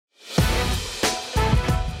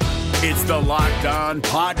It's the Locked On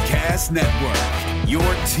Podcast Network, your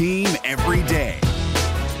team every day.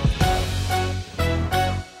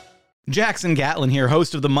 Jackson Gatlin here,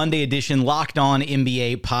 host of the Monday edition Locked On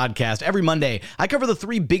NBA podcast. Every Monday, I cover the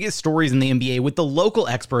three biggest stories in the NBA with the local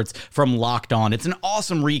experts from Locked On. It's an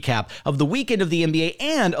awesome recap of the weekend of the NBA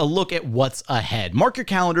and a look at what's ahead. Mark your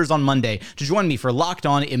calendars on Monday to join me for Locked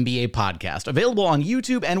On NBA podcast, available on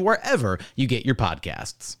YouTube and wherever you get your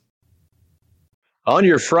podcasts. On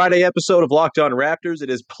your Friday episode of Locked On Raptors,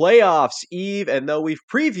 it is playoffs eve, and though we've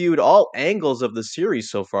previewed all angles of the series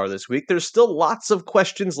so far this week, there's still lots of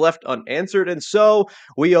questions left unanswered, and so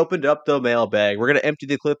we opened up the mailbag. We're going to empty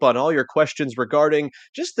the clip on all your questions regarding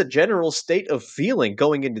just the general state of feeling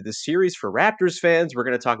going into the series for Raptors fans. We're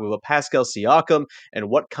going to talk about Pascal Siakam and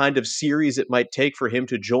what kind of series it might take for him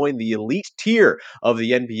to join the elite tier of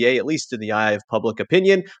the NBA, at least in the eye of public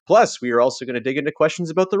opinion. Plus, we are also going to dig into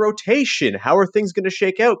questions about the rotation. How are things going to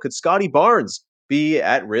shake out? Could Scotty Barnes be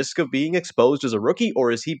at risk of being exposed as a rookie,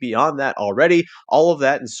 or is he beyond that already? All of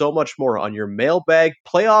that and so much more on your mailbag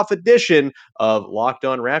playoff edition of Locked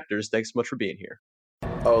On Raptors. Thanks so much for being here.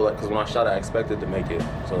 Because when I shot, I expected to make it.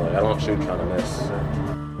 So, I don't shoot trying to miss.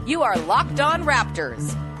 You are Locked On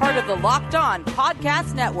Raptors, part of the Locked On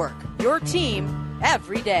Podcast Network, your team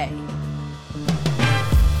every day.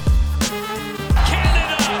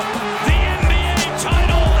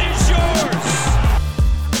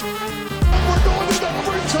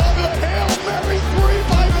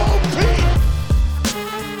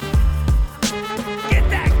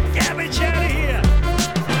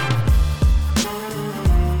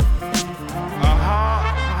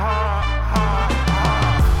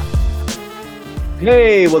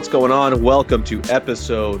 Hey, what's going on? Welcome to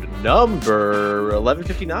episode number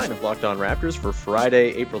 1159 of Locked On Raptors for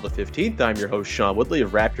Friday, April the 15th. I'm your host, Sean Woodley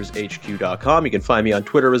of RaptorsHQ.com. You can find me on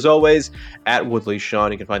Twitter, as always, at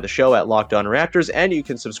WoodleySean. You can find the show at Locked On Raptors, and you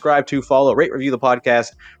can subscribe to, follow, rate, review the podcast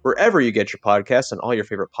wherever you get your podcasts on all your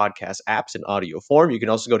favorite podcast apps in audio form. You can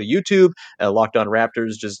also go to YouTube at Locked On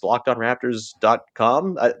Raptors, just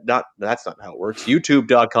LockedOnRaptors.com. That's not how it works.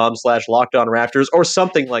 YouTube.com/LockedOnRaptors or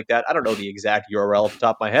something like that. I don't know the exact URL off the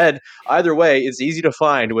top of my head. Either way, it's easy to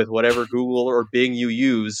find with whatever Google or Bing you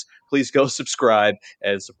use. Please go subscribe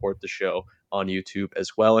and support the show on YouTube as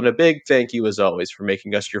well. And a big thank you, as always, for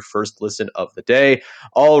making us your first listen of the day.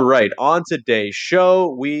 All right, on today's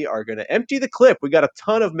show, we are going to empty the clip. We got a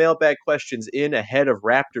ton of mailbag questions in ahead of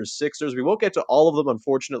Raptors-Sixers. We won't get to all of them,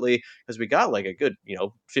 unfortunately, because we got like a good,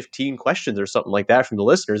 15 questions or something like that from the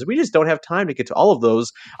listeners. We just don't have time to get to all of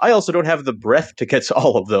those. I also don't have the breath to get to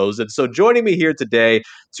all of those. And so joining me here today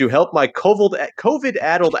to help my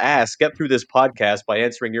COVID-addled ass get through this podcast by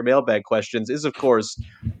answering your mailbag questions is, of course,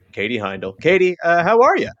 Katie Heindl. Katie, how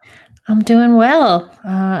are you? I'm doing well.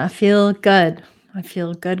 I feel good. I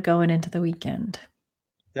feel good going into the weekend.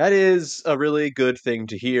 That is a really good thing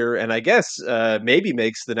to hear, and I guess maybe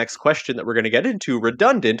makes the next question that we're going to get into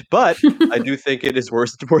redundant, but I do think it is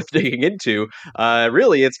worth digging into.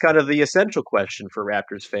 Really, it's kind of the essential question for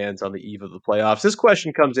Raptors fans on the eve of the playoffs. This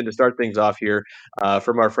question comes in to start things off here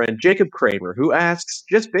from our friend Jacob Kramer, who asks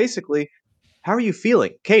just basically, how are you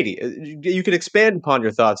feeling? Katie, you can expand upon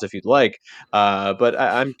your thoughts if you'd like, but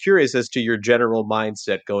I'm curious as to your general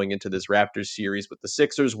mindset going into this Raptors series with the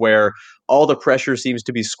Sixers, where all the pressure seems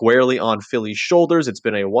to be squarely on Philly's shoulders. It's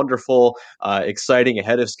been a wonderful, exciting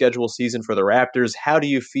ahead-of-schedule season for the Raptors. How do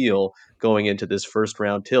you feel going into this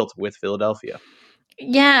first-round tilt with Philadelphia?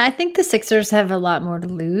 Yeah, I think the Sixers have a lot more to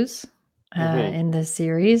lose in this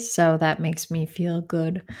series, so that makes me feel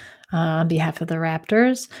good on behalf of the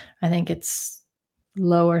Raptors. I think it's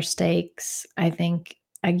lower stakes. I think,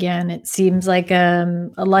 again, it seems like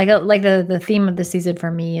the theme of the season for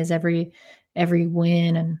me is every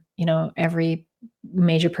win and every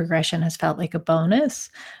major progression has felt like a bonus,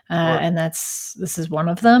 and this is one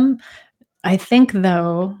of them. I think,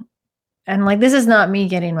 though, and this is not me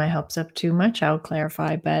getting my hopes up too much, I'll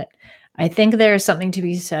clarify, but I think there's something to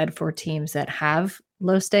be said for teams that have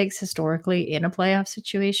low stakes historically in a playoff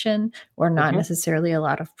situation, or not necessarily a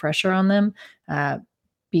lot of pressure on them,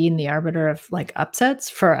 being the arbiter of upsets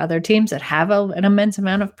for other teams that have an immense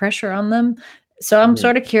amount of pressure on them. So I'm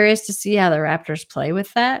sort of curious to see how the Raptors play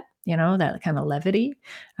with that, that kind of levity.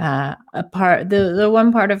 The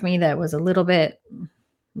one part of me that was a little bit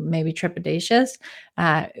maybe trepidatious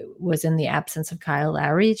was in the absence of Kyle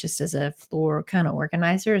Lowry, just as a floor kind of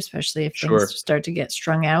organizer, especially if things start to get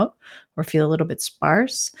strung out or feel a little bit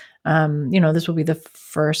sparse. This will be the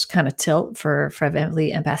first kind of tilt for Fred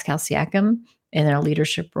VanVleet and Pascal Siakam in their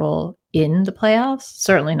leadership role in the playoffs.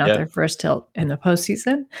 Certainly not their first tilt in the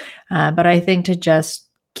postseason. But I think to just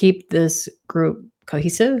keep this group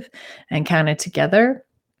cohesive and kind of together.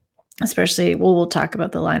 Especially, we'll talk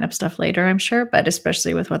about the lineup stuff later, I'm sure, but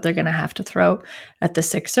especially with what they're going to have to throw at the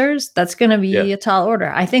Sixers, that's going to be a tall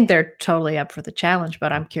order. I think they're totally up for the challenge,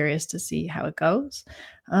 but I'm curious to see how it goes.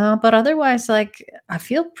 But otherwise, like, I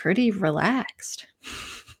feel pretty relaxed.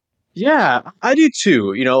 Yeah, I do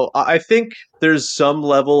too. I think there's some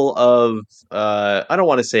level of I don't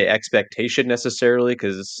want to say expectation necessarily,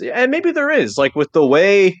 and maybe there is, like with the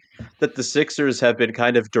way that the Sixers have been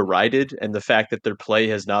kind of derided and the fact that their play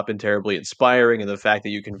has not been terribly inspiring and the fact that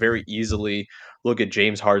you can very easily look at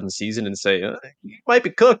James Harden's season and say he might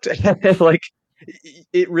be cooked. Like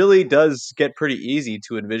it really does get pretty easy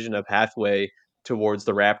to envision a pathway towards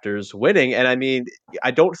the Raptors winning. And I mean, I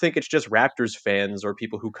don't think it's just Raptors fans or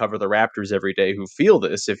people who cover the Raptors every day who feel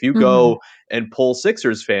this. If you go and pull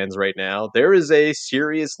Sixers fans right now, there is a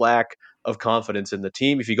serious lack of confidence in the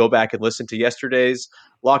team. If you go back and listen to yesterday's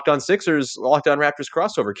Locked On Sixers, Locked On Raptors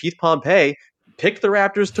crossover, Keith Pompey picked the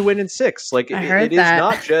Raptors to win in 6. Like it is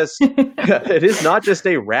not just it is not just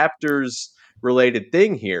a Raptors related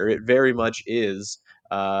thing here. It very much is.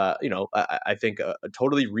 I think a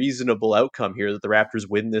totally reasonable outcome here that the Raptors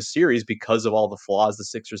win this series because of all the flaws the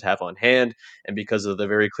Sixers have on hand and because of the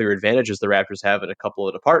very clear advantages the Raptors have in a couple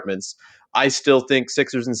of departments. I still think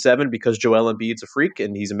Sixers in 7 because Joel Embiid's a freak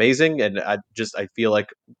and he's amazing. And I feel like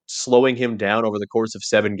slowing him down over the course of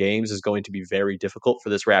 7 games is going to be very difficult for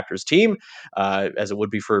this Raptors team, as it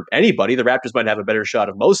would be for anybody. The Raptors might have a better shot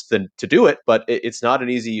of most than to do it, but it's not an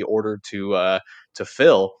easy order to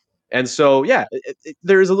fill. And so, yeah,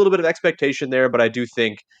 there is a little bit of expectation there, but I do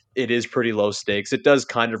think it is pretty low stakes. It does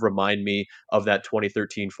kind of remind me of that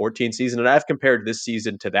 2013-14 season, and I've compared this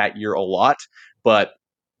season to that year a lot. But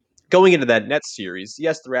going into that Nets series,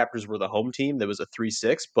 yes, the Raptors were the home team. There was a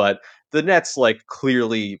 3-6, but the Nets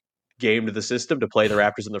clearly gamed the system to play the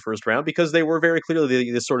Raptors in the first round because they were very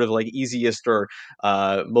clearly the sort of easiest or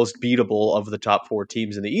most beatable of the top 4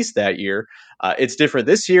 teams in the East that year. It's different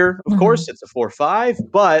this year, of course. It's a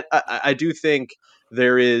 4-5, but I do think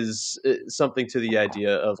there is something to the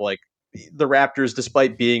idea of the Raptors,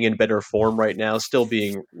 despite being in better form right now, still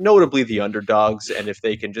being notably the underdogs. And if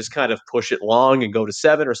they can just kind of push it long and go to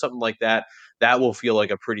 7 or something like that, that will feel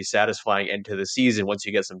like a pretty satisfying end to the season once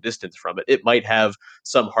you get some distance from it. It might have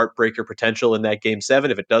some heartbreaker potential in that game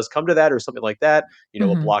 7 if it does come to that or something like that.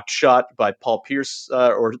 A blocked shot by Paul Pierce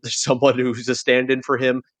or someone who's a stand-in for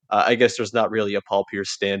him. I guess there's not really a Paul Pierce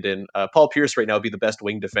stand-in. Paul Pierce right now would be the best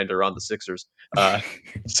wing defender on the Sixers.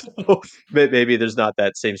 So maybe there's not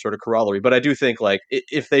that same sort of corollary. But I do think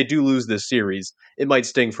if they do lose this series, it might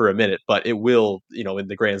sting for a minute, but it will, in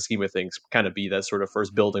the grand scheme of things, kind of be that sort of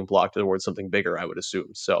first building block towards something bigger, I would assume.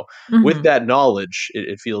 So with that knowledge,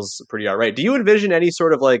 it feels pretty all right. Do you envision any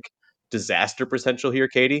sort of disaster potential here,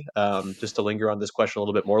 Katie? Just to linger on this question a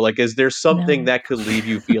little bit more, is there something that could leave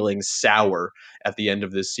you feeling sour at the end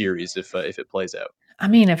of this series if it plays out? I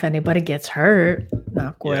mean, if anybody gets hurt,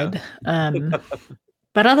 knock wood.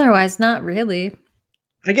 But otherwise, not really.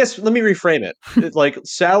 I guess let me reframe it.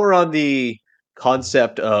 Sour on the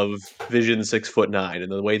concept of Vision 6'9"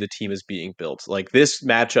 and the way the team is being built. This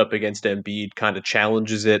matchup against Embiid kind of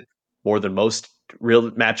challenges it more than most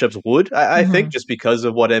real matchups would, I think, just because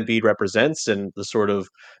of what Embiid represents and the sort of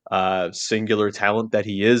singular talent that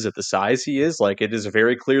he is at the size he is. It is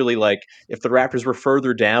very clearly if the Raptors were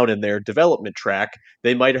further down in their development track,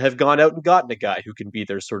 they might have gone out and gotten a guy who can be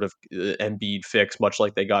their sort of Embiid fix, much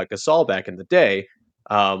like they got Gasol back in the day.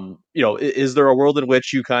 Is there a world in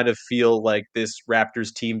which you kind of feel like this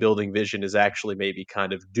Raptors team building vision is actually maybe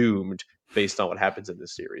kind of doomed based on what happens in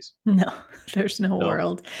this series? No, there's no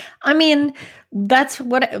world. I mean, that's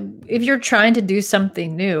if you're trying to do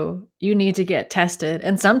something new, you need to get tested.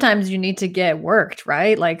 And sometimes you need to get worked,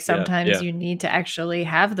 right? Sometimes you need to actually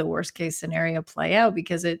have the worst case scenario play out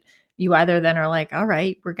because you either then are all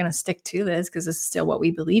right, we're going to stick to this because this is still what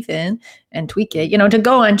we believe in and tweak it. To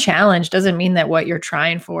go unchallenged doesn't mean that what you're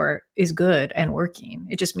trying for is good and working.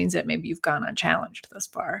 It just means that maybe you've gone unchallenged thus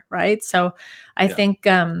far, right? So I think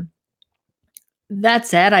that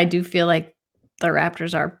said, I do feel like the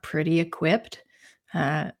Raptors are pretty equipped,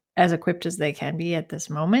 as equipped as they can be at this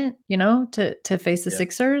moment, to face the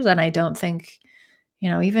Sixers. And I don't think,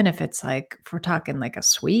 even if it's if we're talking a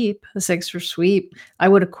sweep, a Sixers sweep, I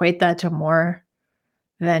would equate that to more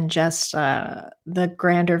than just the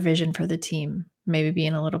grander vision for the team maybe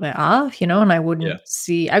being a little bit off, and I wouldn't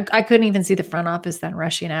see, I couldn't even see the front office then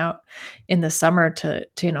rushing out in the summer to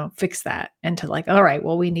fix that and to all right,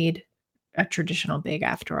 well, we need a traditional big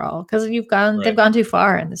after all, because they've gone too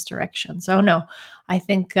far in this direction. So no, I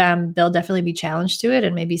think they'll definitely be challenged to it,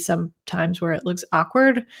 and maybe some times where it looks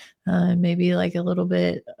awkward, maybe like a little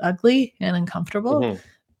bit ugly and uncomfortable. Mhm.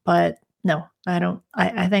 But no, I don't.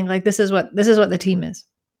 I think like this is what the team is.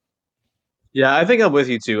 Yeah, I think I'm with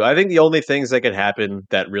you too. I think the only things that could happen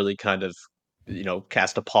that really kind of,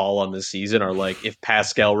 cast a pall on this season are like if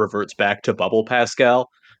Pascal reverts back to bubble Pascal.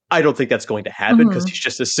 I don't think that's going to happen because Mhm. he's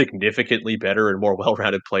just a significantly better and more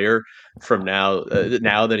well-rounded player from now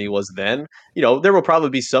than he was then. There will probably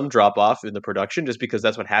be some drop off in the production just because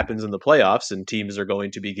that's what happens in the playoffs, and teams are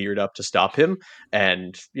going to be geared up to stop him,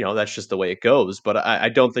 and that's just the way it goes. But I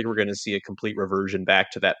don't think we're going to see a complete reversion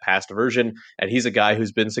back to that past version, and he's a guy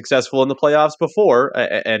who's been successful in the playoffs before,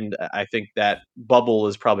 and I think that bubble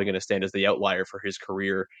is probably going to stand as the outlier for his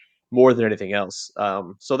career more than anything else.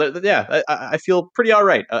 Yeah, I feel pretty all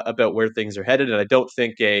right about where things are headed, and I don't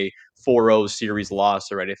think a 4-0 series loss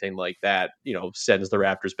or anything like that, sends the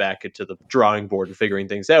Raptors back into the drawing board and figuring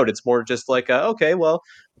things out. It's more just like, okay, well,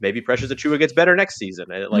 maybe Precious Achiuwa gets better next season,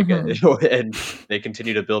 and Mhm. and they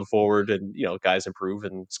continue to build forward, and guys improve,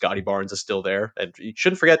 and Scotty Barnes is still there, and you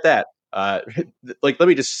shouldn't forget that. Uh, let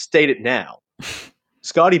me just state it now.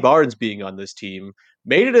 Scotty Barnes being on this team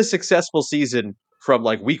made it a successful season from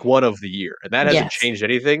like week one of the year, and that hasn't Yes. changed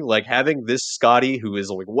anything. Like having this Scotty, who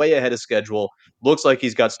is like way ahead of schedule, looks like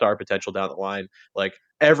he's got star potential down the line. Like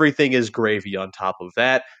everything is gravy on top of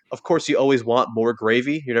that. Of course, you always want more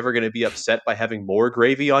gravy. You're never going to be upset by having more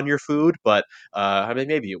gravy on your food, but I mean,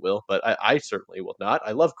 maybe you will, but I certainly will not.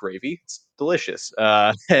 I love gravy; it's delicious,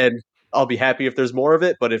 and I'll be happy if there's more of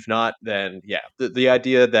it. But if not, then yeah, the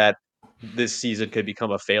idea that this season could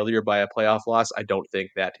become a failure by a playoff loss, I don't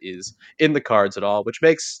think that is in the cards at all, which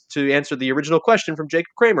makes, to answer the original question from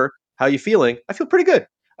Jacob Kramer, how you feeling? I feel pretty good.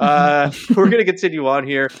 Mhm. We're going to continue on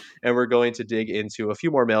here, and we're going to dig into a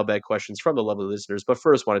few more mailbag questions from the lovely listeners. But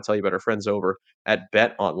first, want to tell you about our friends over at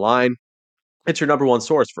Bet Online. It's your number one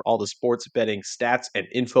source for all the sports betting stats and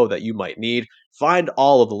info that you might need. Find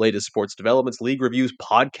all of the latest sports developments, league reviews,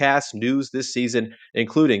 podcasts, news this season,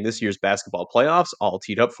 including this year's basketball playoffs, all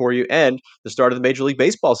teed up for you, and the start of the Major League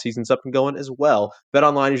Baseball season's up and going as well.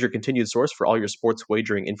 BetOnline is your continued source for all your sports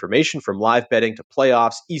wagering information, from live betting to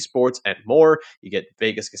playoffs, esports, and more. You get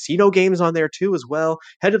Vegas casino games on there too as well.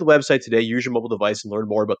 Head to the website today, use your mobile device, and learn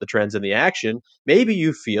more about the trends in the action. Maybe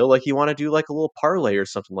you feel like you want to do like a little parlay or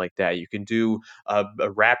something like that. You can do a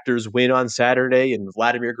Raptors win on Saturday and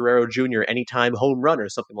Vladimir Guerrero Jr. anytime home run or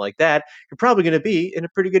something like that. You're probably going to be in a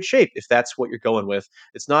pretty good shape if that's what you're going with.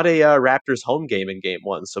 It's not a Raptors home game in game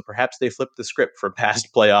one, so perhaps they flipped the script from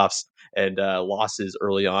past playoffs and losses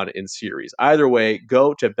early on in series. Either way,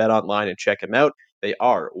 go to Bet Online and check them out. They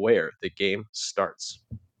are where the game starts.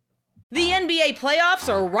 The NBA playoffs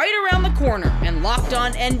are right around the corner, and Locked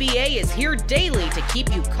On NBA is here daily to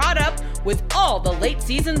keep you caught up with all the late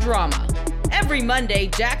season drama. Every Monday,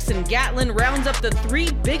 Jackson Gatlin rounds up the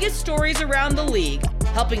 3 biggest stories around the league,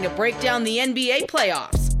 helping to break down the NBA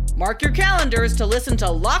playoffs. Mark your calendars to listen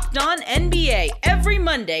to Locked On NBA every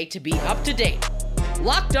Monday to be up to date.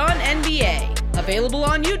 Locked On NBA, available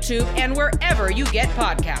on YouTube and wherever you get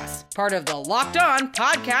podcasts. Part of the Locked On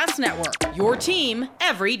Podcast Network, your team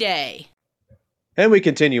every day. And we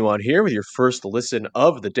continue on here with your first listen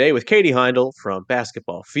of the day with Katie Heindl from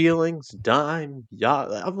Basketball Feelings, Dime,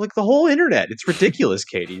 like the whole internet. It's ridiculous,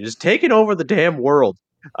 Katie. You're just taking over the damn world.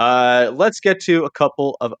 Let's get to a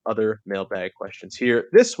couple of other mailbag questions here.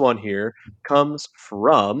 This one here comes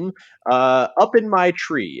from Up in My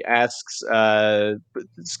Tree. Asks,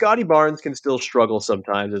 Scotty Barnes can still struggle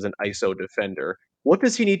sometimes as an ISO defender. What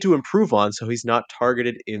does he need to improve on so he's not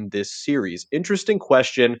targeted in this series? Interesting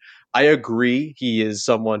question. I agree. He is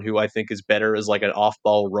someone who I think is better as like an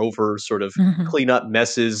off-ball rover, sort of Mhm. clean up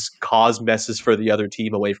messes, cause messes for the other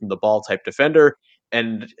team away from the ball type defender.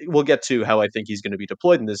 And we'll get to how I think he's going to be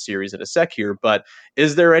deployed in this series in a sec here. But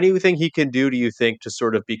is there anything he can do, do you think, to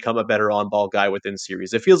sort of become a better on-ball guy within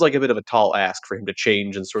series? It feels like a bit of a tall ask for him to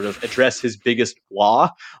change and sort of address his biggest flaw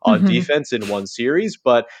on Mhm. defense in one series.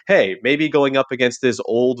 But hey, maybe going up against this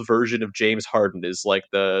old version of James Harden is like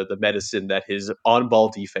the medicine that his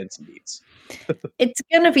on-ball defense needs. It's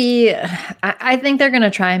gonna be I think they're gonna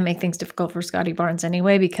try and make things difficult for Scotty Barnes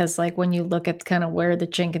anyway, because, like, when you look at kind of where the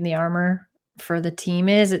chink in the armor for the team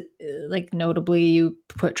is, like, notably, you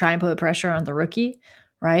try and put pressure on the rookie,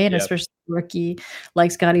 right? And Yeah. especially a rookie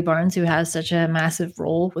like Scotty Barnes, who has such a massive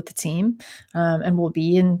role with the team, and will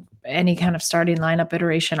be in any kind of starting lineup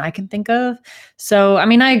iteration I can think of. So, I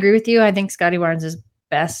mean, I agree with you. I think Scotty Barnes is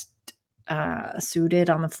best suited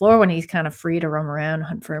on the floor when he's kind of free to roam around,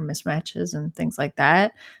 hunt for mismatches and things like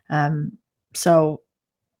that. So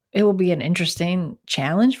it will be an interesting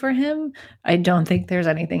challenge for him. I don't think there's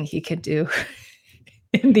anything he could do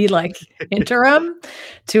in the interim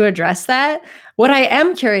to address that. What I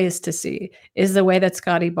am curious to see is the way that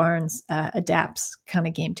Scotty Barnes adapts kind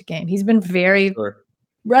of game to game. He's been very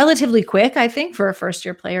relatively quick, I think, for a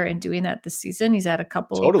first-year player in doing that this season. He's had a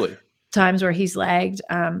couple times where he's lagged,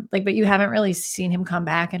 but you haven't really seen him come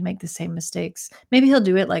back and make the same mistakes. Maybe he'll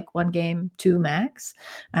do it like one game, two max,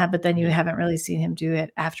 but then you haven't really seen him do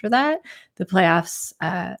it after that. The playoffs,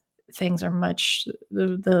 things are much,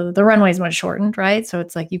 the runway is much shortened, right? So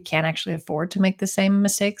it's like you can't actually afford to make the same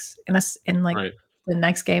mistakes in the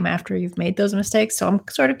next game after you've made those mistakes. So I'm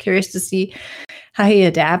sort of curious to see how he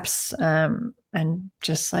adapts and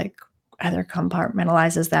just either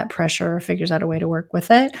compartmentalizes that pressure or figures out a way to work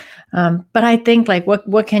with it. But I think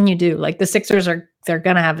what can you do? The Sixers they're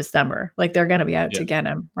going to have his number. They're going to be out to get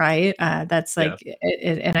him. Right. That's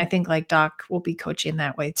and I think Doc will be coaching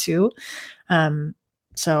that way too.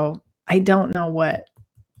 So I don't know what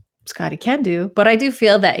Scotty can do, but I do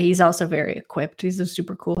feel that he's also very equipped. He's a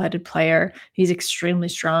super cool-headed player. He's extremely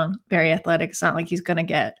strong, very athletic. It's not like he's going to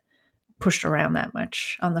get pushed around that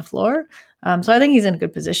much on the floor. So I think he's in a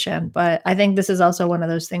good position, but I think this is also one of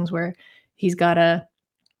those things where he's got to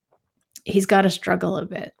struggle a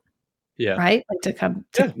bit. Yeah. Right.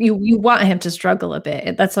 You want him to struggle a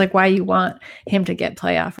bit. That's why you want him to get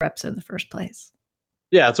playoff reps in the first place.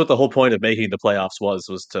 Yeah, that's what the whole point of making the playoffs was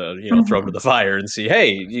to throw him to the fire and see,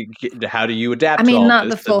 hey, how do you adapt? I mean, to all not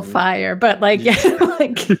this? The full fire, but you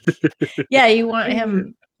want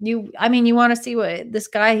him. You want to see what this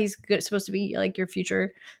guy. He's supposed to be your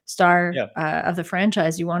future star of the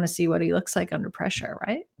franchise. You want to see what he looks like under pressure,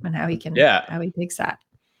 right? And how he can, how he takes that.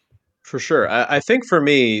 For sure. I think for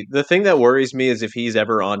me, the thing that worries me is if he's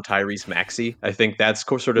ever on Tyrese Maxey. I think that's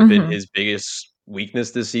sort of been his biggest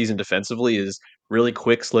weakness this season defensively is really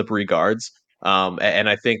quick, slippery guards. And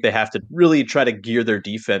I think they have to really try to gear their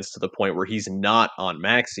defense to the point where he's not on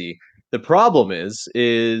Maxey. The problem is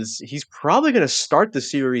he's probably going to start the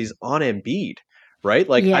series on Embiid, right?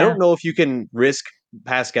 I don't know if you can risk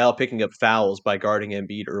Pascal picking up fouls by guarding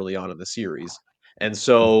Embiid early on in the series. And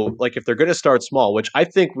so, if they're going to start small, which I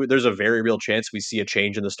think there's a very real chance we see a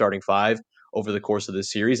change in the starting five over the course of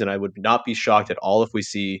this series, and I would not be shocked at all if we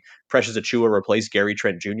see Precious Achiuwa replace Gary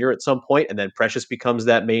Trent Jr. at some point, and then Precious becomes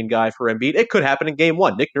that main guy for Embiid. It could happen in game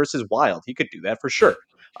one. Nick Nurse is wild. He could do that for sure.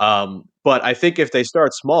 But I think if they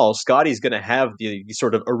start small, Scotty's going to have the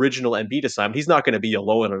sort of original Embiid assignment. He's not going to be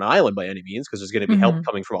alone on an island by any means because there's going to be help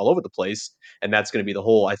coming from all over the place. And that's going to be the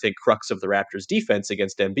whole, I think, crux of the Raptors defense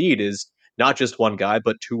against Embiid is not just one guy,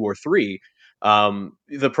 but two or three.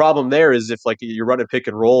 The problem there is if you run a pick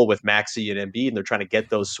and roll with Maxey and Embiid and they're trying to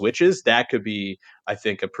get those switches, that could be, I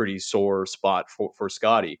think, a pretty sore spot for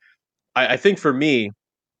Scotty. I think for me,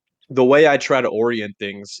 the way I try to orient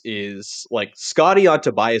things is Scotty on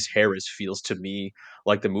Tobias Harris feels to me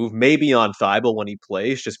like the move, maybe on Thibault when he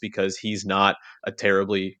plays, just because he's not a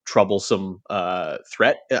terribly troublesome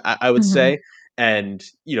threat, I would say. And,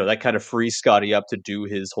 that kind of frees Scotty up to do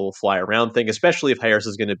his whole fly around thing, especially if Harris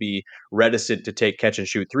is going to be reticent to take catch and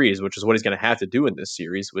shoot threes, which is what he's going to have to do in this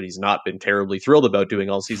series, but he's not been terribly thrilled about doing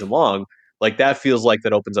all season long. That feels like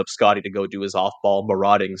that opens up Scotty to go do his off-ball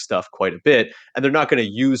marauding stuff quite a bit. And they're not going to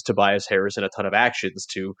use Tobias Harris in a ton of actions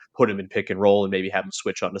to put him in pick and roll and maybe have him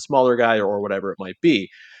switch on a smaller guy or whatever it might be.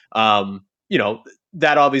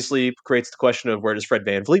 That obviously creates the question of where does Fred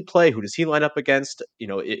VanVleet play? Who does he line up against?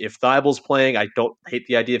 If Thibault's playing, I don't hate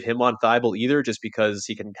the idea of him on Thibault either, just because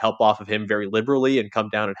he can help off of him very liberally and come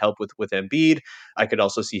down and help with Embiid. I could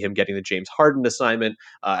also see him getting the James Harden assignment.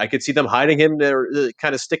 I could see them hiding him,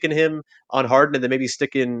 kind of sticking him on Harden and then maybe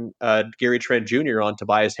sticking Gary Trent Jr. on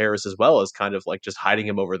Tobias Harris as well as kind of just hiding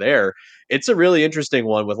him over there. It's a really interesting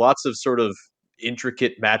one with lots of sort of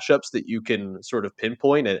intricate matchups that you can sort of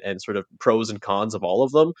pinpoint and sort of pros and cons of all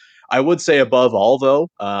of them. I would say above all, though,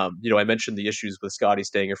 I mentioned the issues with Scotty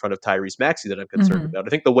staying in front of Tyrese Maxey that I'm concerned about. I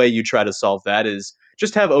think the way you try to solve that is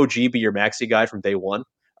just have OG be your Maxey guy from day one.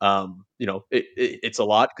 It's a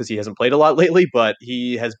lot because he hasn't played a lot lately, but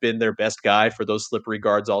he has been their best guy for those slippery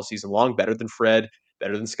guards all season long, better than Fred,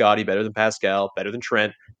 better than Scotty, better than Pascal, better than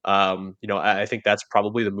Trent. I think that's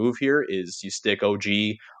probably the move here is you stick OG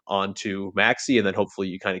onto Maxey, and then hopefully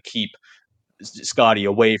you kind of keep Scotty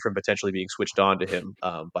away from potentially being switched on to him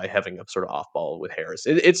by having a sort of off ball with Harris.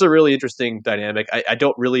 It's a really interesting dynamic. I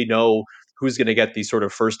don't really know who's going to get the sort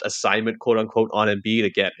of first assignment, quote unquote, on Embiid.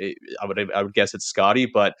 Again, I would guess it's Scotty,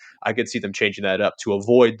 but I could see them changing that up to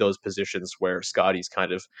avoid those positions where Scotty's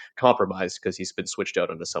kind of compromised because he's been switched out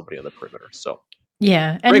onto somebody on the perimeter. So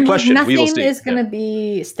yeah, great question. Nothing is going to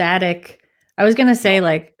be static I was gonna say,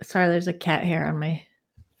 like, sorry, there's a cat hair on my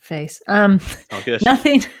face. Oh, good.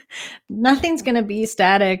 Nothing's gonna be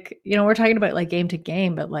static. You know, we're talking about like game to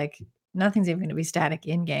game, but like nothing's even gonna be static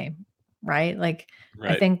in game, right? Like,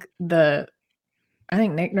 Right. I think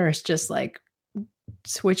Nick Nurse just like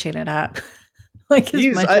switching it up. Like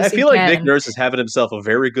I feel like Nick Nurse is having himself a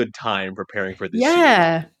very good time preparing for this series.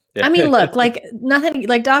 Yeah. I mean, look, like nothing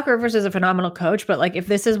like Doc Rivers is a phenomenal coach, but like if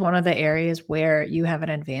this is one of the areas where you have an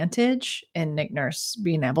advantage in Nick Nurse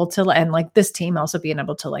being able to, and like this team also being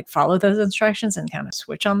able to like follow those instructions and kind of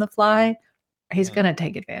switch on the fly, he's going to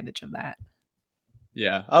take advantage of that.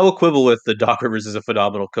 Yeah, I will quibble with the Doc Rivers is a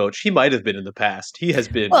phenomenal coach. He might have been in the past. He has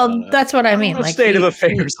been. Well, that's what I mean. Like state of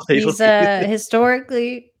affairs lately. He's a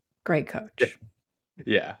historically great coach.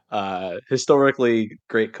 Yeah. Historically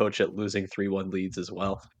great coach at losing 3-1 leads as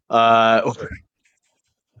well.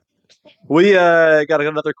 We got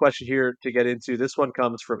another question here to get into. This one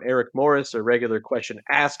comes from Eric Morris, a regular question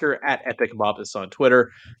asker at Epic Mobus on Twitter.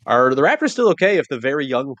 Are the Raptors still okay if the very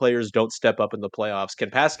young players don't step up in the playoffs? Can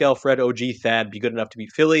Pascal, Fred, OG, Thad be good enough to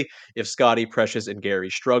beat Philly if Scotty, Precious, and Gary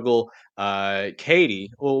struggle?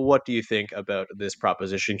 Katie, well, what do you think about this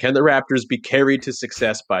proposition? Can the Raptors be carried to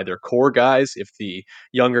success by their core guys if the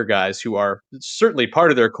younger guys, who are certainly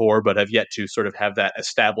part of their core but have yet to sort of have that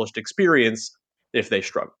established experience, if they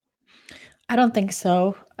struggle? I don't think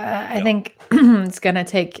so. I think it's going to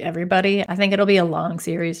take everybody. I think it'll be a long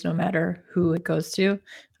series no matter who it goes to.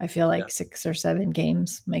 I feel like 6 or 7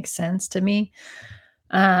 games makes sense to me.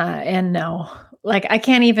 And no, like I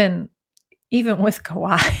can't even with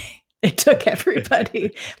Kawhi, it took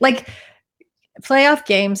everybody. Like playoff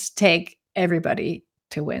games take everybody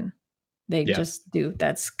to win. They just do.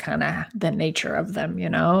 That's kind of the nature of them, you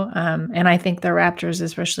know? And I think the Raptors,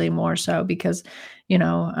 especially more so because, you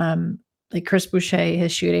know, like Chris Boucher,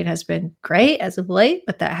 his shooting has been great as of late,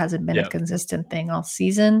 but that hasn't been a consistent thing all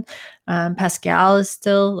season. Pascal is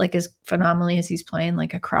still like as phenomenally as he's playing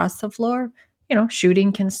like across the floor. You know,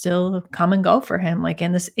 shooting can still come and go for him, like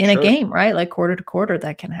in a game, right? Like quarter to quarter,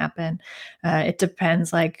 that can happen. It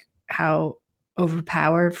depends like how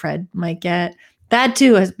overpowered Fred might get. That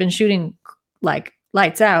too has been shooting like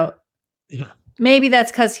lights out. Yeah. Maybe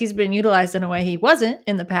that's because he's been utilized in a way he wasn't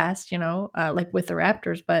in the past, you know, like with the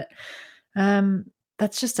Raptors, but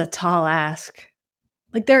that's just a tall ask.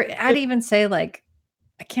 Like I'd even say like,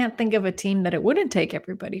 I can't think of a team that it wouldn't take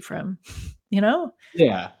everybody from, you know?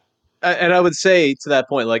 Yeah. And I would say to that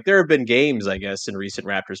point, like there have been games, I guess, in recent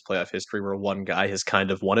Raptors playoff history where one guy has kind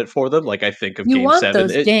of won it for them. Like I think of Game 7.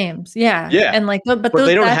 Those games, yeah. And like, but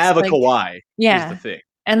they don't have a Kawhi. Yeah, is the thing.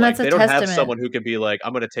 And like, that's a they don't testament. have someone who can be like,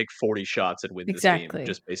 I'm going to take 40 shots and win this game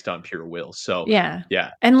just based on pure will. So yeah.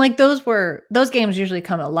 And like those games usually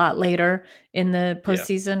come a lot later in the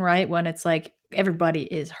postseason, right? When it's like everybody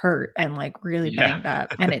is hurt and like really banged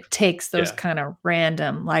up, and it takes those kind of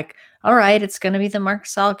random like, all right, it's going to be the Marc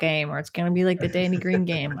Gasol game, or it's going to be like the Danny Green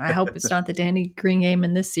game. I hope it's not the Danny Green game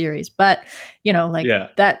in this series, but you know, like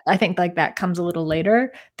that, I think like that comes a little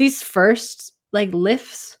later. These first like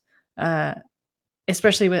lifts,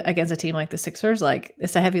 especially against a team like the Sixers, like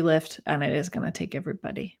it's a heavy lift and it is going to take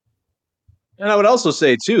everybody. And I would also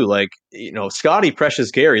say too, like, you know, Scotty,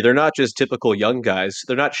 Precious, Gary, they're not just typical young guys.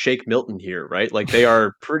 They're not Shake Milton here, right? Like they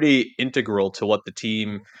are pretty integral to what the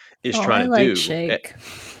team is trying to do. Shake.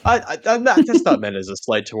 That's not meant as a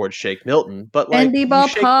slight towards Shake Milton, but like and B-Ball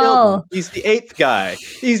Paul. Milton, he's the 8th guy.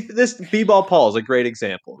 This B-Ball Paul is a great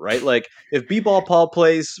example, right? Like if B-Ball Paul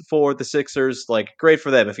plays for the Sixers, like great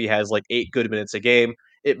for them if he has like 8 good minutes a game.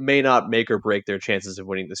 It may not make or break their chances of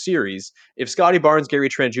winning the series. If Scotty Barnes, Gary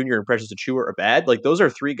Trent Jr., and Precious Achiuwa are bad, like those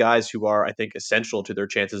are 3 guys who are, I think, essential to their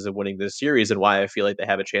chances of winning this series and why I feel like they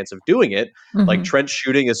have a chance of doing it. Mm-hmm. Like Trent's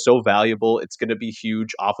shooting is so valuable. It's going to be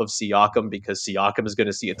huge off of Siakam because Siakam is going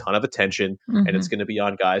to see a ton of attention and it's going to be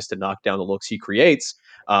on guys to knock down the looks he creates.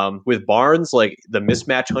 With Barnes, like the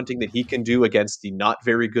mismatch hunting that he can do against the not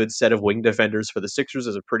very good set of wing defenders for the Sixers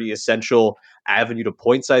is a pretty essential avenue to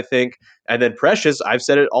points, I think. And then Precious, I've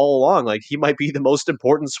said it all along, like he might be the most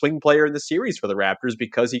important swing player in the series for the Raptors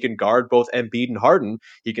because he can guard both Embiid and Harden.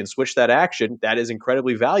 He can switch that action. That is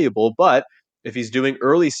incredibly valuable. But if he's doing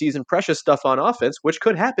early season Precious stuff on offense, which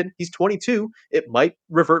could happen, he's 22, it might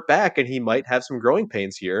revert back and he might have some growing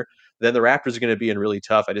pains here. Then the Raptors are going to be in really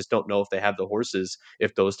tough. I just don't know if they have the horses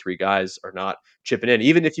if those 3 guys are not chipping in.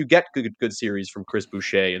 Even if you get good series from Chris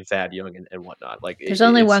Boucher and Thad Young and whatnot. Like there's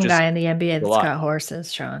only one guy in the NBA that's got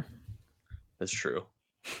horses, Sean. That's true.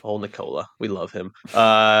 Oh, Nicola, we love him.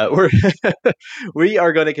 We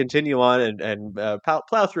are going to continue on and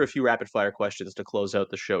plow through a few rapid fire questions to close out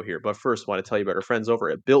the show here. But first, I want to tell you about our friends over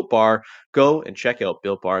at Built Bar. Go and check out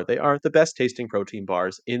Built Bar. They are the best tasting protein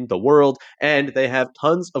bars in the world, and they have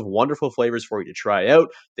tons of wonderful flavors for you to try out.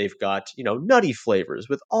 They've got nutty flavors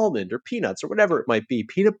with almond or peanuts or whatever it might be.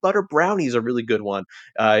 Peanut butter brownie is a really good one.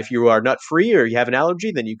 If you are nut free or you have an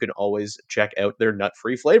allergy, then you can always check out their nut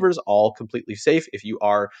free flavors, all completely safe. If you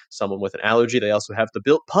are someone with an allergy, they also have the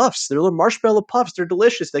Built Puffs. They're little marshmallow puffs. They're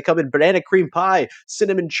delicious. They come in banana cream pie,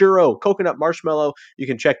 cinnamon churro, coconut marshmallow. You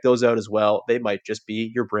can check those out as well. They might just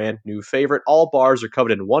be your brand new favorite. All bars are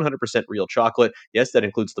covered in 100% real chocolate. Yes, that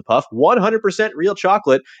includes the puff. 100% real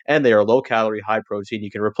chocolate, and they are low calorie, high protein.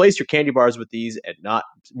 You can replace your candy bars with these and not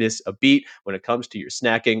miss a beat when it comes to your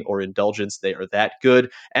snacking or indulgence. They are that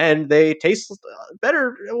good, and they taste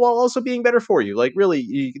better while also being better for you. Like, really,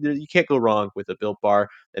 you can't go wrong with a Built Bar,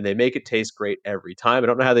 and they make it taste great every time. I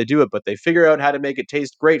don't know how they do it, but they figure out how to make it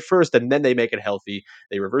taste great first, and then they make it healthy.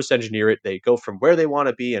 They reverse engineer it. They go from where they want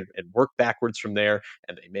to be and work backwards from there,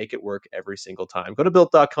 and they make it work every single time. Go to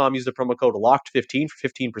built.com, use the promo code LOCKED15 for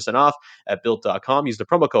 15% off at built.com. Use the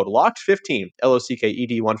promo code LOCKED15,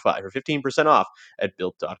 LOCKED15 for 15% off at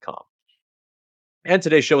built.com. And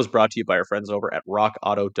today's show is brought to you by our friends over at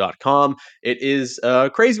rockauto.com. It is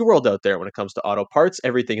a crazy world out there when it comes to auto parts.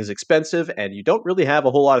 Everything is expensive, and you don't really have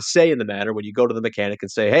a whole lot of say in the matter when you go to the mechanic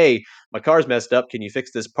and say, hey, my car's messed up. Can you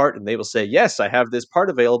fix this part? And they will say, yes, I have this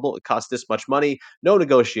part available. It costs this much money. No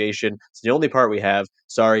negotiation. It's the only part we have.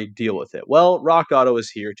 Sorry, deal with it. Well, Rock Auto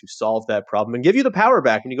is here to solve that problem and give you the power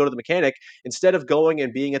back when you go to the mechanic. Instead of going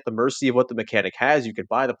and being at the mercy of what the mechanic has, you can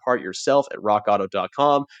buy the part yourself at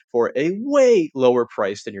rockauto.com for a way lower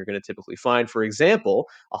price than you're going to typically find. For example,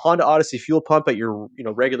 a Honda Odyssey fuel pump at your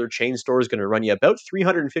regular chain store is going to run you about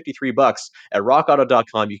 $353. At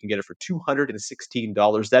rockauto.com, you can get it for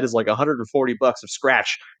 $216. That is like $140 of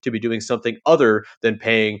scratch to be doing something other than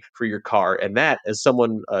paying for your car. And that, as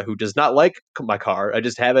someone who does not like my car, I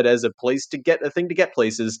just have it as a thing to get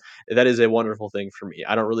places. That is a wonderful thing for me.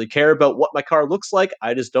 I don't really care about what my car looks like.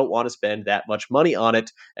 I just don't want to spend that much money on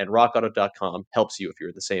it. And rockauto.com helps you if you're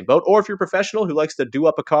in the same boat, or if you're a professional who likes to do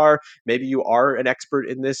up a car. Maybe you are an expert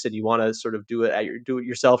in this and you want to sort of do it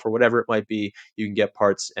yourself or whatever it might be. You can get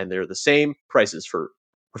parts, and they're the same prices for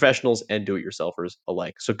professionals and do-it-yourselfers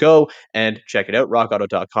alike. So go and check it out,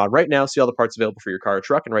 rockauto.com right now. See all the parts available for your car or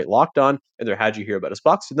truck, and write Locked On in their How'd You Hear About Us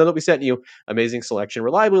box. And then they'll be sending you amazing selection,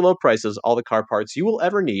 reliably low prices, all the car parts you will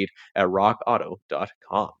ever need at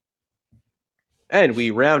rockauto.com. And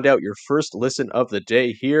we round out your first listen of the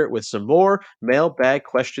day here with some more mailbag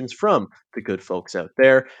questions from the good folks out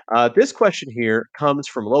there. This question here comes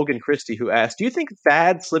from Logan Christie, who asked, do you think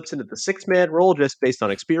Thad slips into the six-man role just based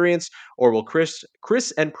on experience, or will Chris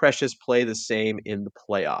and Precious play the same in the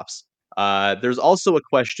playoffs? There's also a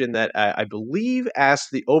question that I believe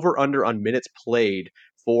asked the over-under on minutes played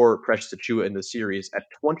for Precious Achiuwa in the series at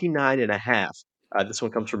 29.5. This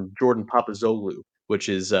one comes from Jordan Papazoglu, which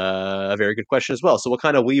is a very good question as well. So we'll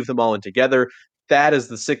kind of weave them all in together. That is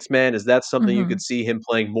the sixth man. Is that something you could see him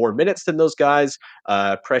playing more minutes than those guys?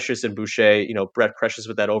 Precious and Boucher, Brett Precious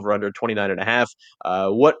with that over under 29.5.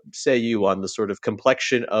 What say you on the sort of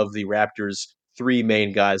complexion of the Raptors' three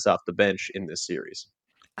main guys off the bench in this series?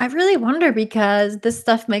 I really wonder, because this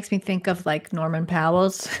stuff makes me think of like Norman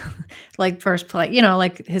Powell's like first play,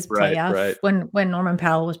 like his playoff Right. when Norman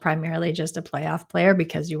Powell was primarily just a playoff player,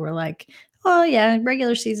 because you were like, oh yeah,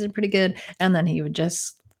 regular season pretty good, and then he would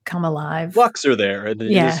just come alive. Bucks are there, and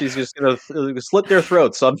Yeah. he's just going to slit their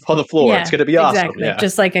throats on the floor. Yeah, It's going to be awesome. exactly. Yeah.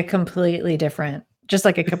 Just like a completely different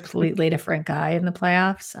guy in the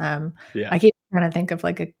playoffs. Yeah. I keep trying to think of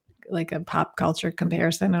like a pop culture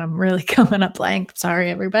comparison, and I'm really coming up blank. Sorry,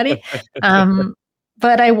 everybody.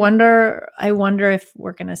 But I wonder if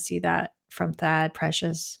we're going to see that from Thad,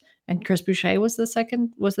 Precious, and Chris Boucher was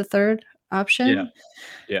the third option.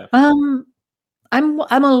 Yeah. I'm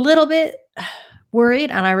a little bit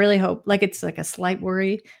worried, and I really hope, like, it's like a slight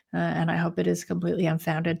worry, and I hope it is completely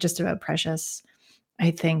unfounded just about Precious.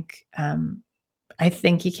 I think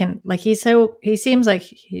he can, like, he seems like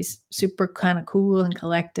he's super kind of cool and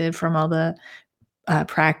collected from all the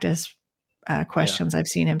practice questions I've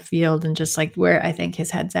seen him field, and just like where I think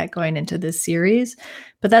his head's at going into this series.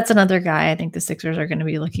 But that's another guy I think the Sixers are going to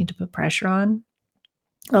be looking to put pressure on,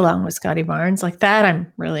 along with Scotty Barnes. Like that,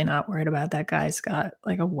 I'm really not worried about. That guy's got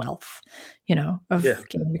like a wealth, of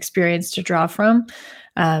game experience to draw from.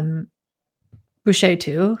 Boucher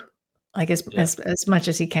too. Like as much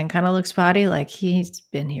as he can kind of look spotty, like he's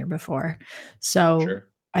been here before. So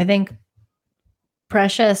I think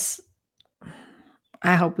Precious,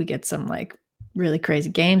 I hope we get some like really crazy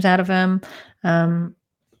games out of him.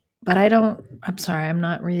 But I'm sorry, I'm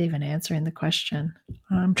not really even answering the question.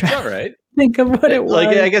 I'm trying all right. to think of what it was. Like,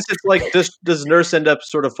 I guess it's like, does Nurse end up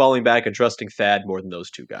sort of falling back and trusting Thad more than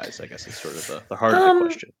those two guys? I guess it's sort of the heart of the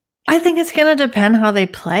question. I think it's going to depend how they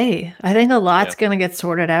play. I think a lot's going to get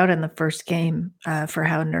sorted out in the first game for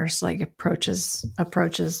how Nurse like approaches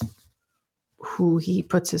who he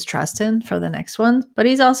puts his trust in for the next one. But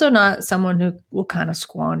he's also not someone who will kind of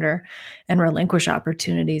squander and relinquish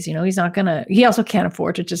opportunities. You know, he also can't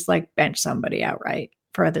afford to just like bench somebody outright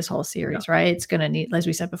for this whole series, right? It's going to need, as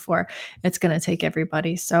we said before, it's going to take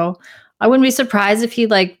everybody. So I wouldn't be surprised if he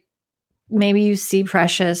like, maybe you see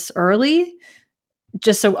Precious early,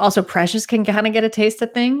 just so also Precious can kind of get a taste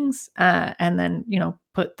of things, and then, you know,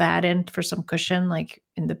 put that in for some cushion, like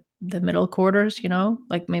in the middle quarters, you know,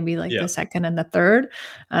 like maybe like the second and the third,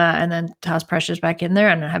 and then toss Precious back in there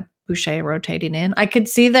and have Boucher rotating in. I could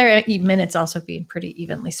see their minutes also being pretty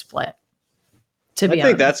evenly split. I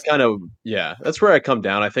think that's kind of, that's where I come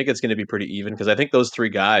down. I think it's going to be pretty even because I think those three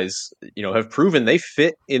guys, you know, have proven they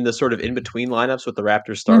fit in the sort of in-between lineups with the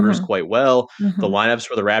Raptors starters quite well. The lineups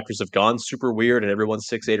where the Raptors have gone super weird and everyone's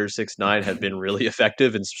 6'8" or 6'9" have been really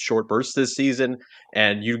effective in short bursts this season.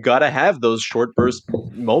 And you got to have those short burst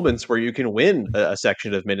moments where you can win a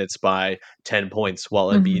section of minutes by 10 points while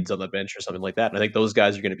Embiid's on the bench or something like that. And I think those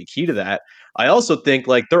guys are going to be key to that. I also think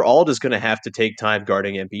like they're all just going to have to take time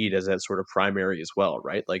guarding Embiid as that sort of primary as well,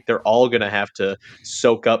 right? Like they're all going to have to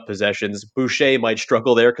soak up possessions. Boucher might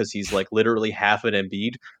struggle there because he's like literally half an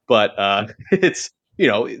Embiid, but it's, you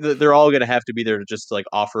know, they're all going to have to be there to just like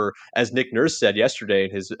offer, as Nick Nurse said yesterday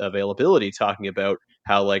in his availability, talking about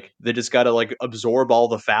how like they just got to like absorb all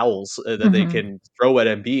the fouls that they can throw at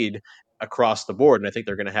Embiid across the board. And I think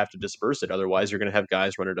they're going to have to disperse it. Otherwise, you're going to have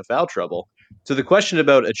guys run into foul trouble. So the question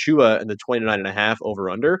about Achiuwa and the 29.5 over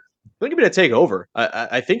under, I think I'm going to take over.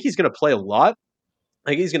 I think he's going to play a lot. I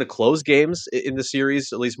think he's going to close games in the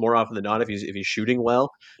series, at least more often than not, if he's shooting well,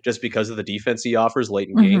 just because of the defense he offers late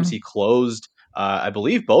in games. He closed, I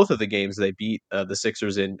believe, both of the games they beat the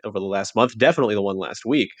Sixers in over the last month, definitely the one last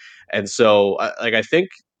week. And so, I think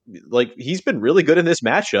like he's been really good in this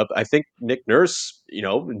matchup. I think Nick Nurse, you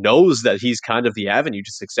know, knows that he's kind of the avenue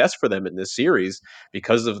to success for them in this series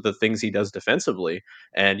because of the things he does defensively.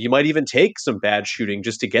 And you might even take some bad shooting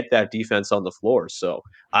just to get that defense on the floor. So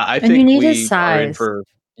I think we are in for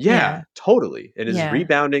totally. And his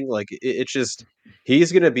rebounding, like it's just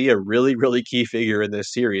he's going to be a really, really key figure in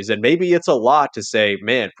this series. And maybe it's a lot to say,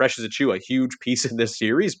 man, Precious Achiuwa, a huge piece in this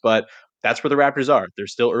series, but that's where the Raptors are. They're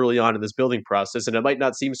still early on in this building process, and it might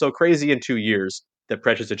not seem so crazy in 2 years that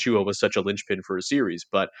Precious Achiuwa was such a linchpin for a series.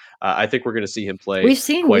 But I think we're going to see him play. We've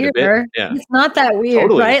seen quite weirder. A bit. Yeah, it's not that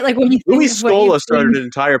weird, right? Like when you Louis Scola started an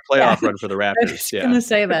entire playoff run for the Raptors. I was going to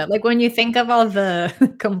say that. Like when you think of all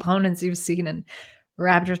the components you've seen in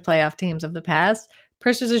Raptors playoff teams of the past,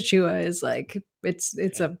 Precious Achiuwa is like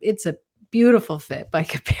it's a beautiful fit by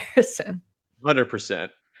comparison. 100%.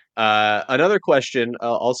 Another question,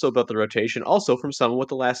 also about the rotation, also from someone with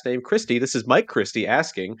the last name Christie. This is Mike Christie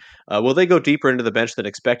asking, will they go deeper into the bench than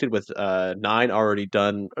expected with nine already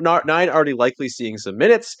likely seeing some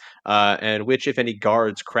minutes, and which, if any,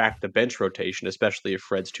 guards crack the bench rotation, especially if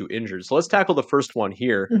Fred's too injured? So let's tackle the first one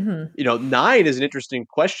here. You know, 9 is an interesting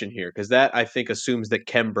question here because that, I think, assumes that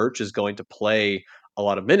Khem Birch is going to play a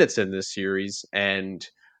lot of minutes in this series, and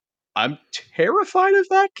I'm terrified of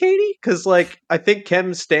that, Katie, because like I think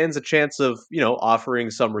Khem stands a chance of, you know, offering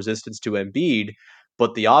some resistance to Embiid,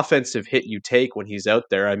 but the offensive hit you take when he's out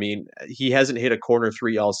there, I mean, he hasn't hit a corner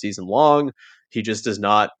three all season long. He just does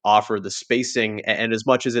not offer the spacing, and as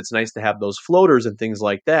much as it's nice to have those floaters and things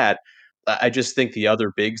like that, I just think the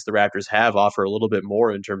other bigs the Raptors have offer a little bit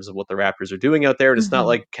more in terms of what the Raptors are doing out there. And it's not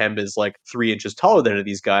like Khem is like 3 inches taller than any of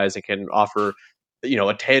these guys and can offer, you know,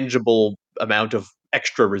 a tangible amount of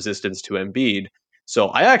extra resistance to Embiid. So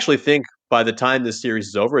I actually think by the time this series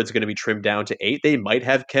is over, it's going to be trimmed down to 8. They might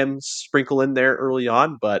have Khem sprinkle in there early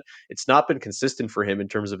on, but it's not been consistent for him in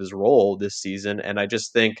terms of his role this season. And I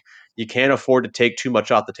just think you can't afford to take too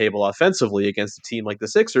much off the table offensively against a team like the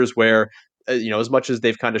Sixers, where you know, as much as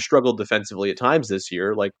they've kind of struggled defensively at times this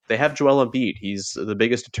year, like they have Joel Embiid. He's the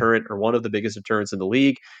biggest deterrent, or one of the biggest deterrents in the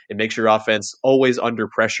league. It makes your offense always under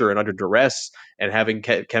pressure and under duress. And having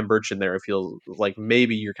Khem Birch in there, I feel like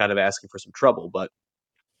maybe you're kind of asking for some trouble. But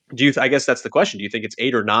I guess that's the question. Do you think it's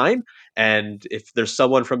 8 or 9? And if there's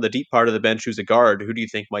someone from the deep part of the bench who's a guard, who do you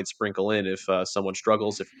think might sprinkle in if someone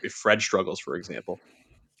struggles, if Fred struggles, for example?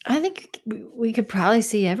 I think we could probably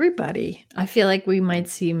see everybody. I feel like we might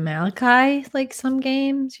see Malachi like some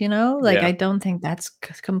games, like I don't think that's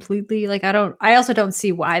completely like I also don't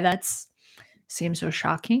see why that's seems so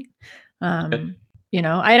shocking. I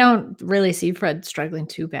don't really see Fred struggling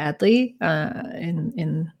too badly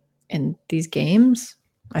in these games.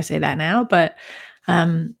 I say that now, but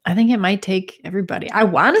I think it might take everybody. I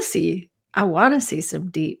want to see some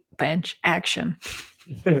deep bench action.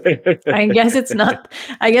 I guess it's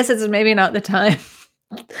maybe not the time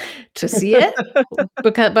to see it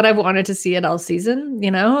but I wanted to see it all season,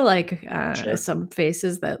 sure. Some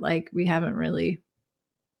faces that like we haven't really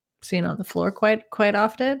seen on the floor quite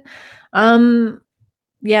often. The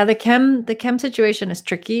chem situation is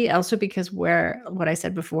tricky also because what I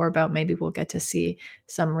said before about maybe we'll get to see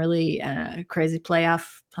some really crazy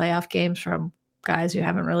playoff games from guys who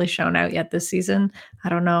haven't really shown out yet this season. I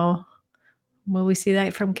don't know. Will we see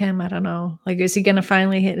that from Kim? I don't know. Like, is he going to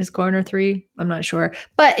finally hit his corner three? I'm not sure.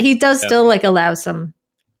 But he does still like allow some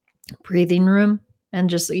breathing room, and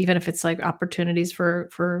just even if it's like opportunities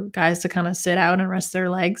for guys to kind of sit out and rest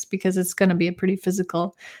their legs, because it's going to be a pretty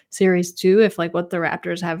physical series too. If like what the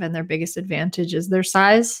Raptors have and their biggest advantage is their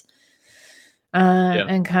size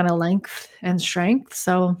and kind of length and strength.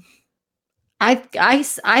 So I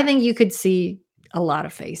think you could see a lot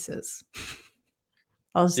of faces.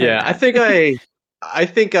 I think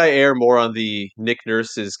I err more on the Nick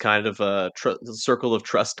Nurse is kind of a circle of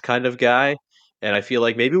trust kind of guy, and I feel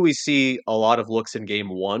like maybe we see a lot of looks in game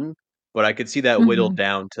one, but I could see that whittled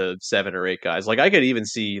down to 7 or 8 guys. Like I could even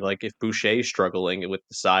see like if Boucher's struggling with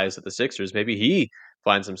the size of the Sixers, maybe he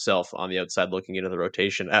finds himself on the outside looking into the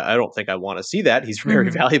rotation. I don't think I want to see that. He's very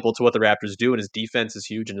valuable to what the Raptors do, and his defense is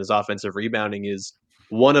huge, and his offensive rebounding is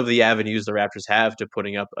one of the avenues the Raptors have to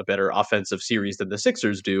putting up a better offensive series than the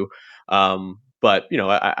Sixers do. But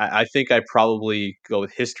I think I probably go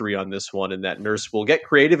with history on this one, and that Nurse will get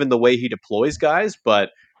creative in the way he deploys guys, but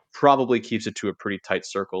probably keeps it to a pretty tight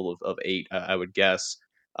circle of 8, I would guess.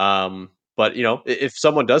 But if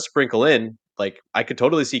someone does sprinkle in, like I could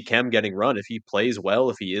totally see Kem getting run if he plays well,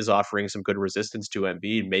 if he is offering some good resistance to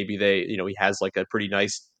Embiid. Maybe he has like a pretty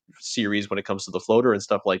nice series when it comes to the floater and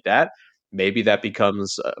stuff like that. Maybe that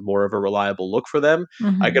becomes more of a reliable look for them.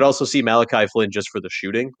 I could also see Malachi Flynn just for the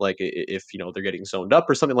shooting. Like if they're getting zoned up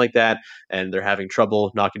or something like that, and they're having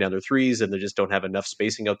trouble knocking down their threes, and they just don't have enough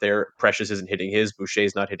spacing out there. Precious isn't hitting his.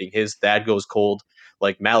 Boucher's not hitting his. Thad goes cold.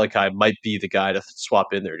 Like Malachi might be the guy to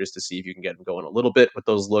swap in there just to see if you can get him going a little bit with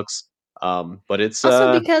those looks. But it's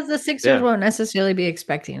also because the Sixers won't necessarily be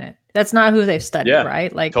expecting it. That's not who they've studied,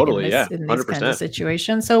 right? Like totally, in these kinds of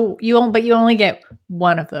situations. So you only get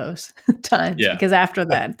one of those times because after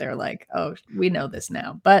that they're like, oh, we know this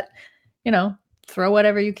now. But throw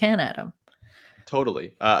whatever you can at them.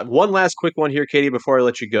 Totally. One last quick one here, Katie, before I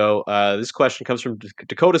let you go. This question comes from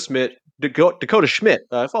Dakota Schmidt.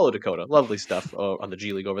 I follow Dakota. Lovely stuff on the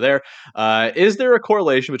G League over there. Is there a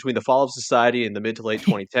correlation between the fall of society in the mid to late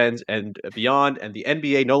 2010s and beyond, and the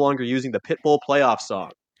NBA no longer using the Pitbull playoff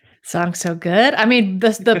song? Song's so good. I mean,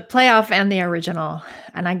 the playoff and the original,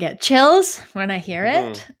 and I get chills when I hear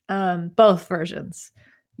it. Both versions.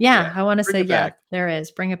 Yeah, I want to say there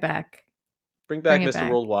is. Bring it back. Bring back Mr.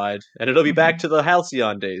 Worldwide, and it'll be back to the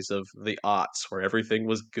halcyon days of the aughts where everything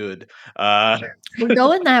was good. We're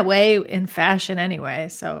going that way in fashion anyway,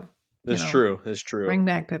 so it's true. Bring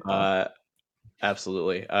back Pitbull.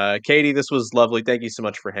 Absolutely. Katie, this was lovely. Thank you so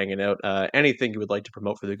much for hanging out. Anything you would like to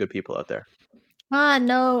promote for the good people out there?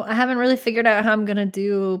 No, I haven't really figured out how I'm going to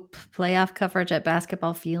do playoff coverage at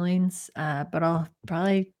Basketball Feelings, but I'll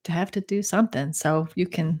probably have to do something. So you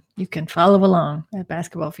can follow along at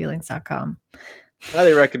basketballfeelings.com.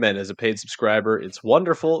 Highly recommend as a paid subscriber. It's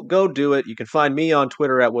wonderful. Go do it. You can find me on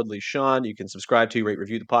Twitter at Woodley Sean. You can subscribe to, rate,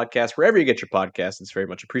 review the podcast wherever you get your podcasts. It's very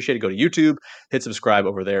much appreciated. Go to YouTube, hit subscribe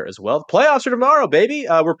over there as well. The playoffs are tomorrow, baby.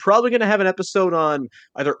 We're probably going to have an episode on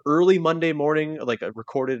either early Monday morning, like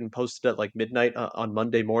recorded and posted at like midnight on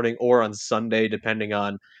Monday morning, or on Sunday, depending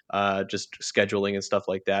on just scheduling and stuff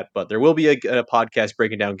like that. But there will be a podcast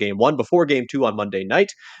breaking down game 1 before game 2 on Monday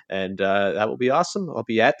night, and that will be awesome. I'll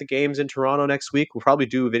be at the games in Toronto next week. We'll probably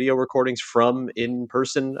do video recordings from in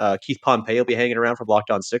person. Keith Pompey will be hanging around from Locked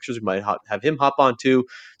On Sixers. We might have him hop on too.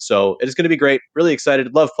 So it is going to be great. Really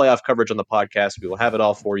excited. Love playoff coverage on the podcast. We will have it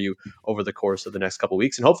all for you over the course of the next couple of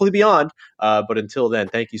weeks and hopefully beyond. But until then,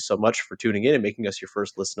 thank you so much for tuning in and making us your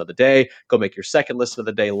first listen of the day. Go make your second listen of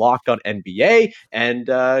the day Locked On NBA, and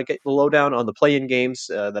get the lowdown on the play-in games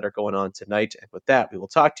that are going on tonight. And with that, we will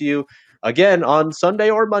talk to you again on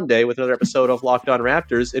Sunday or Monday with another episode of Locked On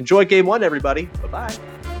Raptors. Enjoy game 1, everybody. Bye-bye.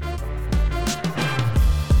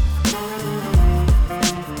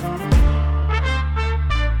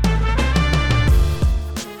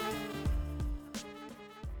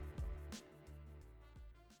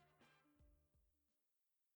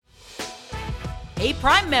 Hey,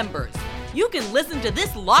 Prime members, you can listen to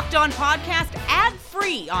this Locked On podcast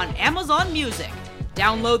ad-free on Amazon Music.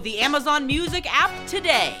 Download the Amazon Music app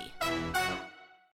today.